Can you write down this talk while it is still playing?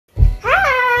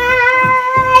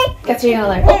what you're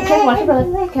gonna learn. Oh, careful, watch your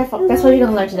brother. Careful. Guess what you're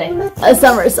gonna learn today? A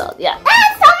somersault, yeah.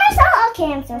 Somersault?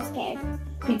 Okay, I'm so scared.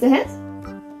 Pizza hands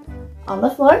on the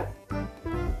floor.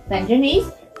 Bend your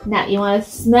knees. Now you want to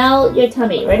smell your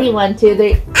tummy. Ready? 1, 2,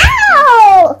 3.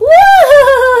 Ow!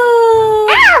 Whoa!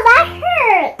 Ow, that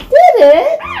hurt. Did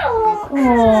it? Ow!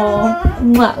 Oh,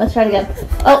 mwah. Let's try it again.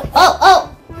 Oh,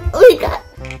 we got.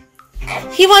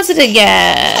 He wants it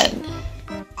again.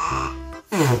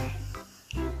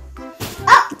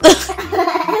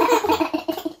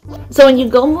 So when you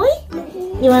go, Moi,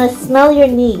 you want to smell your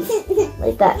knees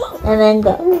like that, and then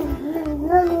go.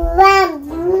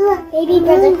 Baby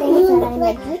brother thinks that I'm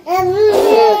like.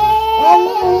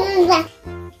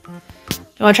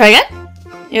 You want to try again?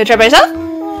 You want to try by yourself?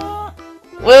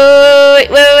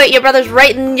 Wait. Your brother's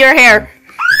right in your hair.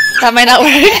 That might not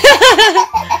work.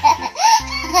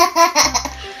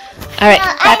 All right,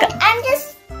 back up.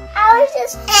 I was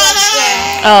just.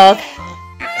 Oh, okay.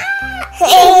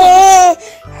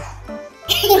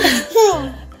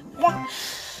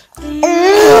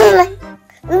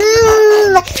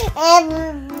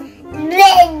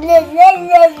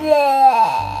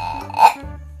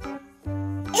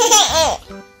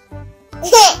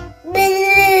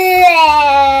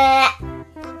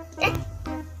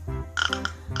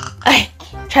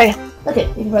 Try again. Look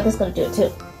at your brother's gonna do it too.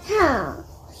 How?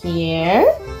 Here,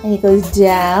 and he goes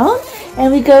down,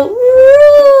 and we go.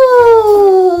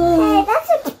 Hey,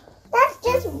 that's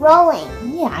just rolling.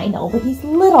 Yeah, I know, but he's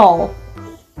little.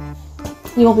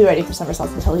 He won't be ready for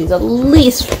somersaults until he's at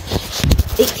least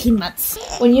 18 months.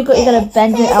 When you go, you're gonna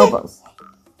bend your elbows.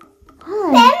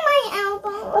 Bend my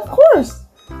elbow. Of course.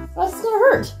 That's gonna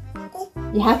hurt.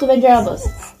 You have to bend your elbows.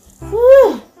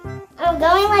 I'm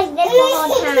going like this the whole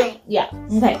time. Yeah.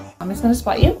 Okay. I'm just gonna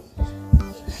spot you.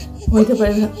 We can put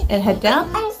it and head down.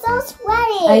 I'm so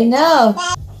sweaty. I know.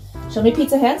 Show me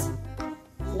pizza hands.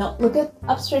 No, look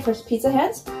up straight first. Pizza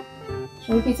hands.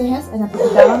 Show me pizza hands, and then put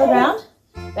them down on the ground.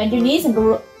 Bend your knees and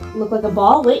go look like a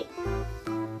ball. Wait.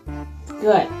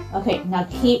 Good. Okay. Now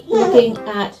keep looking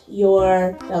at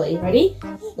your belly. Ready?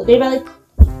 Look at your belly.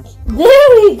 There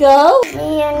we go.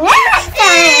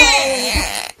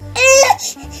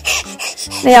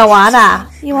 Leowana,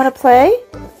 you want to play?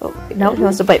 Oh, no, he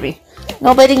wants to bite me.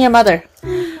 No biting your mother.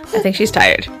 I think she's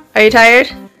tired. Are you tired?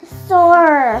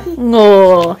 Sore.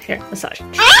 No. Here, massage.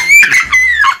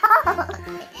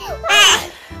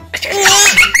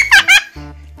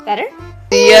 Better?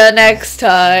 See ya next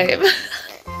time.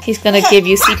 He's gonna give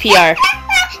you CPR.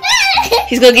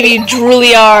 He's gonna give you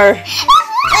Drooly-R.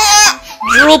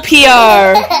 Drool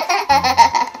PR.